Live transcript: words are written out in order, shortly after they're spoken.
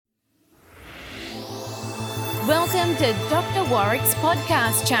Welcome to Dr. Warwick's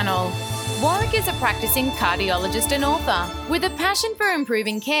podcast channel. Warwick is a practicing cardiologist and author with a passion for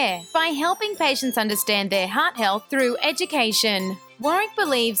improving care by helping patients understand their heart health through education. Warwick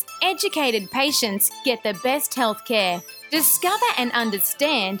believes educated patients get the best health care. Discover and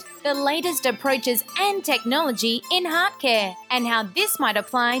understand the latest approaches and technology in heart care and how this might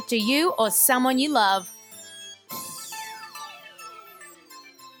apply to you or someone you love.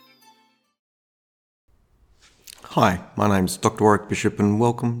 Hi, my name's Dr. Warwick Bishop and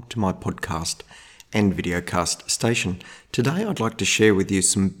welcome to my podcast and videocast station. Today I'd like to share with you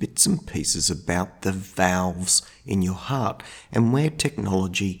some bits and pieces about the valves in your heart and where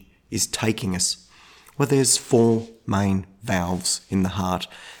technology is taking us. Well, there's 4 main valves in the heart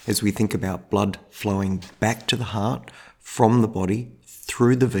as we think about blood flowing back to the heart from the body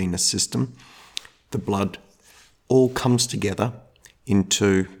through the venous system. The blood all comes together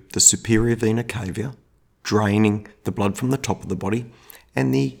into the superior vena cava, draining the blood from the top of the body,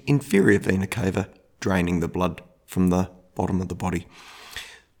 and the inferior vena cava draining the blood from the bottom of the body.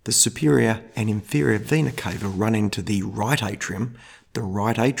 The superior and inferior vena cava run into the right atrium. The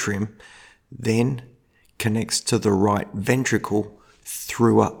right atrium then connects to the right ventricle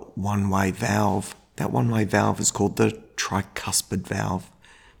through a one-way valve. That one-way valve is called the tricuspid valve.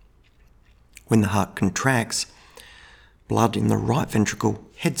 When the heart contracts, blood in the right ventricle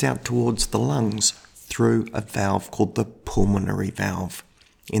heads out towards the lungs through a valve called the pulmonary valve.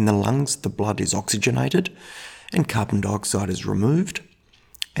 In the lungs, the blood is oxygenated and carbon dioxide is removed,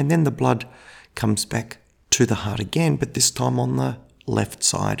 and then the blood comes back to the heart again, but this time on the left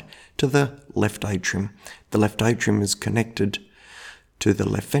side, to the left atrium. The left atrium is connected to the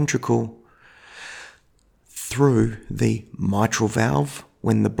left ventricle through the mitral valve.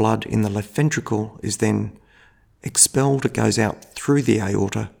 When the blood in the left ventricle is then expelled, it goes out through the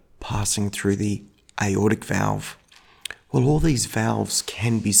aorta, passing through the aortic valve. Well, all these valves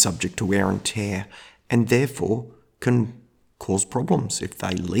can be subject to wear and tear and therefore can cause problems if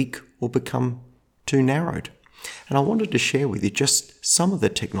they leak or become too narrowed. And I wanted to share with you just some of the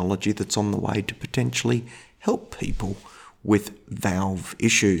technology that's on the way to potentially help people with valve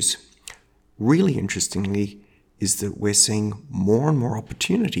issues. Really interestingly is that we're seeing more and more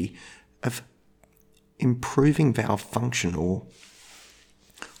opportunity of improving valve function or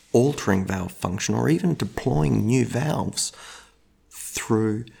altering valve function or even deploying new valves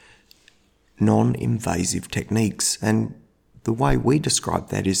through non-invasive techniques. And the way we describe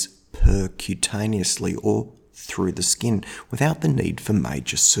that is percutaneously or through the skin without the need for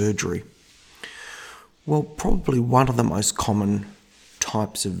major surgery. Well, probably one of the most common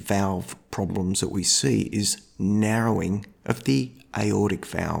types of valve problems that we see is narrowing of the aortic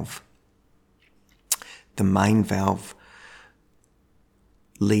valve. The main valve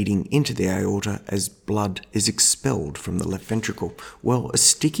leading into the aorta as blood is expelled from the left ventricle. Well, a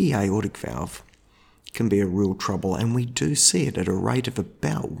sticky aortic valve can be a real trouble, and we do see it at a rate of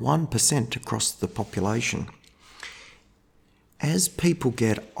about 1% across the population. As people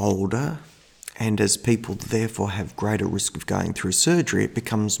get older, and as people therefore have greater risk of going through surgery, it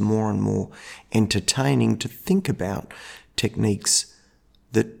becomes more and more entertaining to think about techniques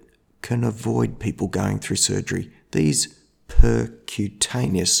that can avoid people going through surgery. These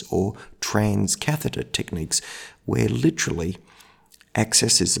percutaneous or transcatheter techniques, where literally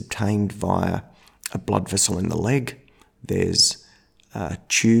access is obtained via a blood vessel in the leg. There's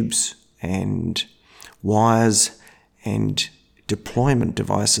tubes and wires and deployment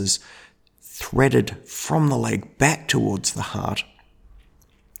devices threaded from the leg back towards the heart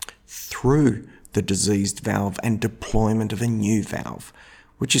through the diseased valve and deployment of a new valve,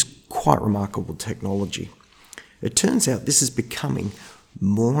 which is quite remarkable technology. It turns out this is becoming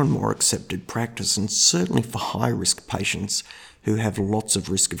more and more accepted practice, and certainly for high-risk patients who have lots of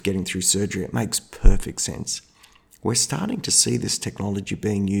risk of getting through surgery, it makes perfect sense. We're starting to see this technology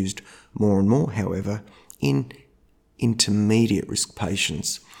being used more and more, however, in intermediate risk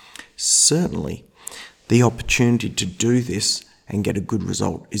patients. Certainly, the opportunity to do this and get a good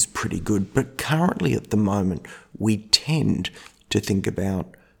result is pretty good, but currently at the moment, we tend to think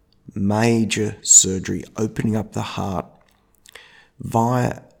about major surgery, opening up the heart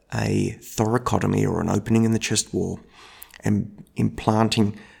via a thoracotomy or an opening in the chest wall and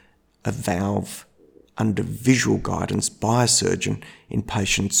implanting a valve under visual guidance by a surgeon in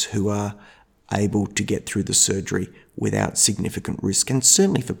patients who are able to get through the surgery without significant risk, and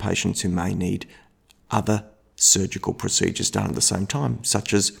certainly for patients who may need other surgical procedures done at the same time,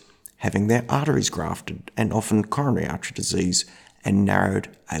 such as having their arteries grafted, and often coronary artery disease and narrowed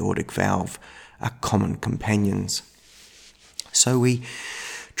aortic valve are common companions. So we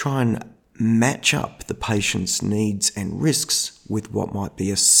try and match up the patient's needs and risks with what might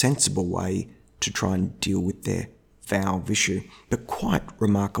be a sensible way to try and deal with their valve issue. But quite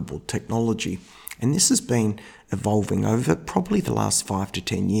remarkable technology. And this has been evolving over probably the last 5 to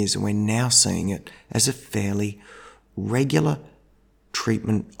 10 years, and we're now seeing it as a fairly regular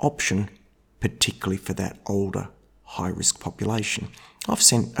treatment option, particularly for that older, high-risk population. I've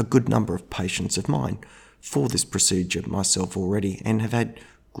sent a good number of patients of mine for this procedure myself already and have had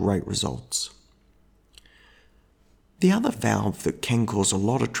great results. The other valve that can cause a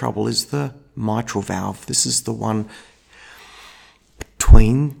lot of trouble is the mitral valve. This is the one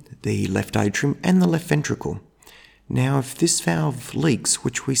between the left atrium and the left ventricle. Now, if this valve leaks,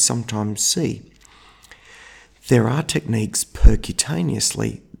 which we sometimes see, there are techniques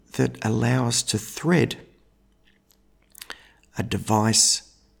percutaneously that allow us to thread a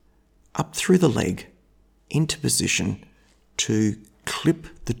device up through the leg into position to clip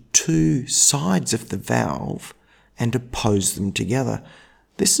the two sides of the valve and oppose them together.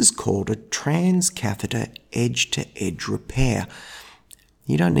 This is called a transcatheter edge-to-edge repair.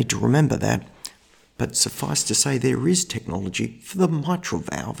 You don't need to remember that, but suffice to say there is technology for the mitral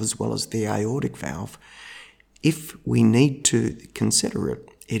valve as well as the aortic valve. If we need to consider it,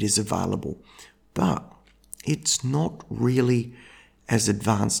 it is available, but it's not really as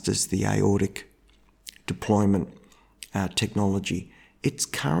advanced as the aortic deployment technology. It's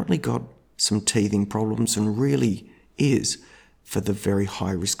currently got some teething problems and really is for the very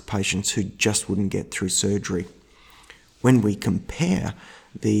high-risk patients who just wouldn't get through surgery. When we compare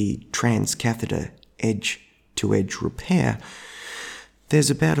the transcatheter edge-to-edge repair, there's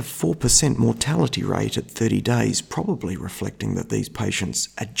about a 4% mortality rate at 30 days, probably reflecting that these patients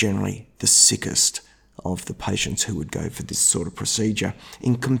are generally the sickest of the patients who would go for this sort of procedure.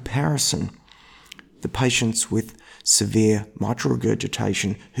 In comparison, the patients with severe mitral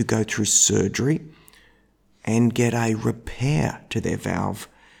regurgitation who go through surgery and get a repair to their valve,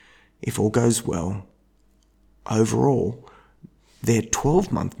 if all goes well, overall, their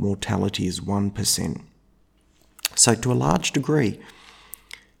 12-month mortality is 1%. So to a large degree,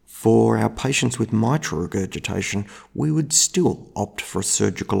 for our patients with mitral regurgitation, we would still opt for a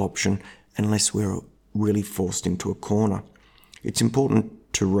surgical option unless we're really forced into a corner. It's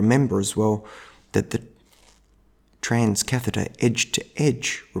important to remember as well that the transcatheter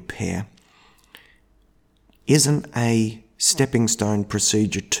edge-to-edge repair isn't a stepping stone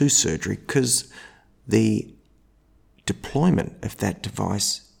procedure to surgery, because the deployment of that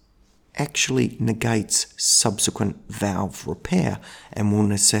device actually negates subsequent valve repair and will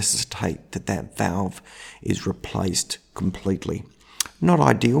necessitate that valve is replaced completely. Not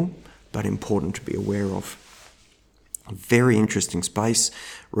ideal, but important to be aware of. A very interesting space.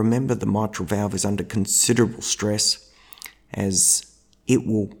 Remember, the mitral valve is under considerable stress, as it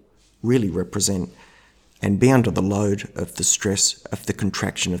will really represent and be under the load of the stress of the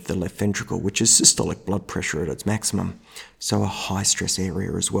contraction of the left ventricle, which is systolic blood pressure at its maximum, so a high stress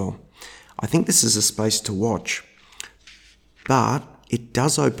area as well. I think this is a space to watch, but it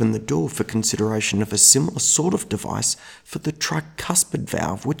does open the door for consideration of a similar sort of device for the tricuspid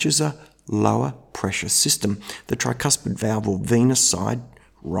valve, which is a lower pressure system. The tricuspid valve, or venous side,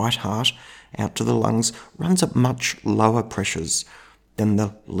 right heart, out to the lungs, runs at much lower pressures than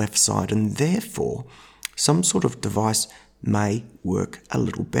the left side, and therefore some sort of device may work a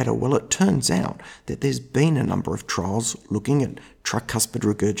little better. Well, it turns out that there's been a number of trials looking at tricuspid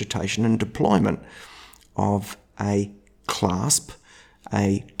regurgitation and deployment of a clasp,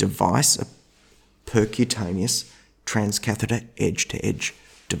 a device, a percutaneous transcatheter edge-to-edge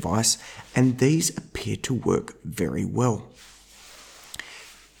device, and these appear to work very well.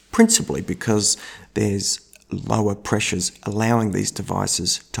 Principally because there's lower pressures allowing these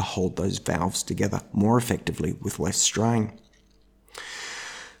devices to hold those valves together more effectively with less strain.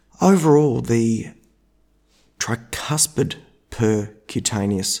 Overall, the tricuspid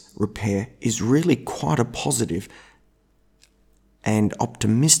percutaneous repair is really quite a positive and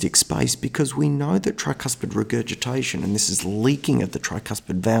optimistic space, because we know that tricuspid regurgitation, and this is leaking of the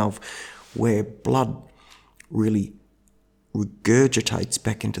tricuspid valve, where blood really regurgitates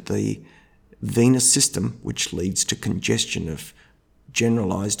back into the venous system, which leads to congestion of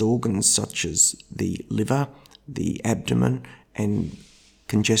generalized organs such as the liver, the abdomen, and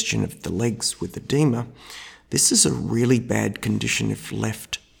congestion of the legs with edema. This is a really bad condition if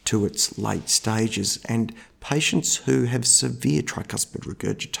left to its late stages, and patients who have severe tricuspid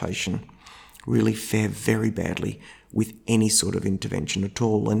regurgitation really fare very badly with any sort of intervention at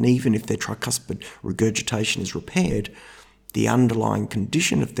all. And even if their tricuspid regurgitation is repaired, the underlying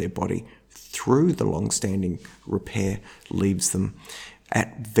condition of their body through the long-standing repair leaves them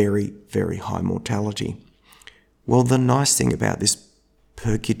at very, very high mortality. Well, the nice thing about this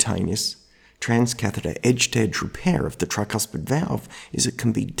percutaneous transcatheter edge-to-edge repair of the tricuspid valve is it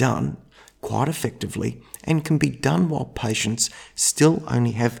can be done quite effectively and can be done while patients still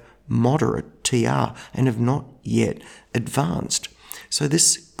only have moderate TR and have not yet advanced. So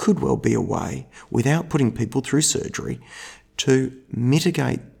this could well be a way, without putting people through surgery, to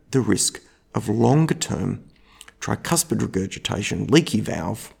mitigate the risk of longer-term tricuspid regurgitation, leaky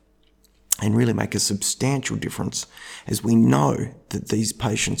valve, and really make a substantial difference, as we know that these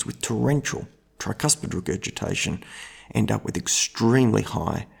patients with torrential tricuspid regurgitation end up with extremely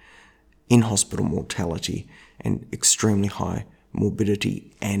high in-hospital mortality and extremely high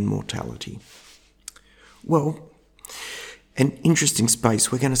morbidity and mortality. Well, an interesting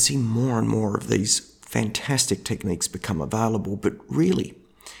space. We're going to see more and more of these fantastic techniques become available, but really,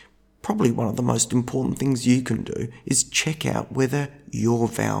 probably one of the most important things you can do is check out whether your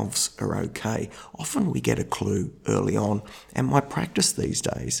valves are okay. Often we get a clue early on, and my practice these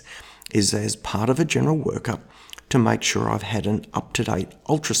days is as part of a general workup to make sure I've had an up-to-date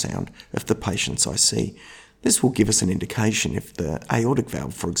ultrasound of the patients I see. This will give us an indication if the aortic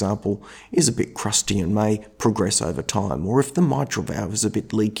valve, for example, is a bit crusty and may progress over time, or if the mitral valve is a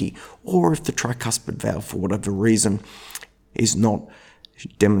bit leaky, or if the tricuspid valve, for whatever reason, is not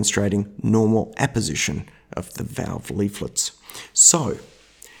demonstrating normal apposition of the valve leaflets. So,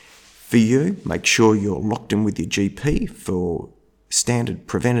 for you, make sure you're locked in with your GP for standard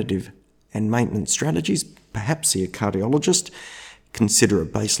preventative and maintenance strategies. Perhaps see a cardiologist, consider a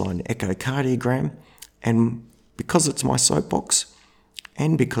baseline echocardiogram, and because it's my soapbox,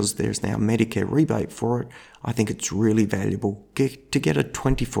 and because there's now Medicare rebate for it, I think it's really valuable to get a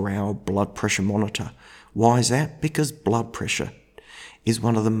 24-hour blood pressure monitor. Why is that? Because blood pressure is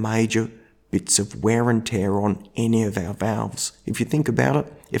one of the major bits of wear and tear on any of our valves. If you think about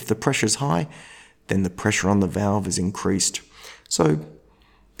it, if the pressure's high, then the pressure on the valve is increased. So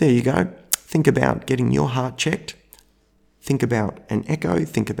there you go. Think about getting your heart checked. Think about an echo.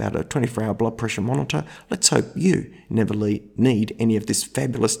 Think about a 24-hour blood pressure monitor. Let's hope you never need any of this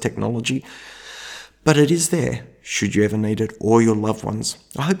fabulous technology, but it is there should you ever need it, or your loved ones.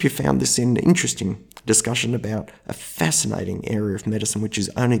 I hope you found this an interesting discussion about a fascinating area of medicine which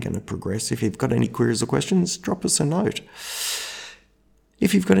is only going to progress. If you've got any queries or questions, drop us a note.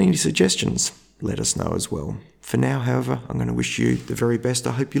 If you've got any suggestions, let us know as well. For now, however, I'm going to wish you the very best.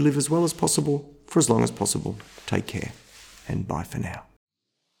 I hope you live as well as possible for as long as possible. Take care, and bye for now.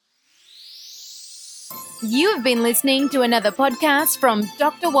 You have been listening to another podcast from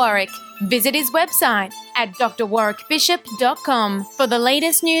Dr. Warwick. Visit his website at drwarwickbishop.com for the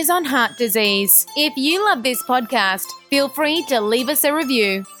latest news on heart disease. If you love this podcast, feel free to leave us a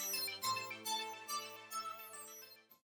review.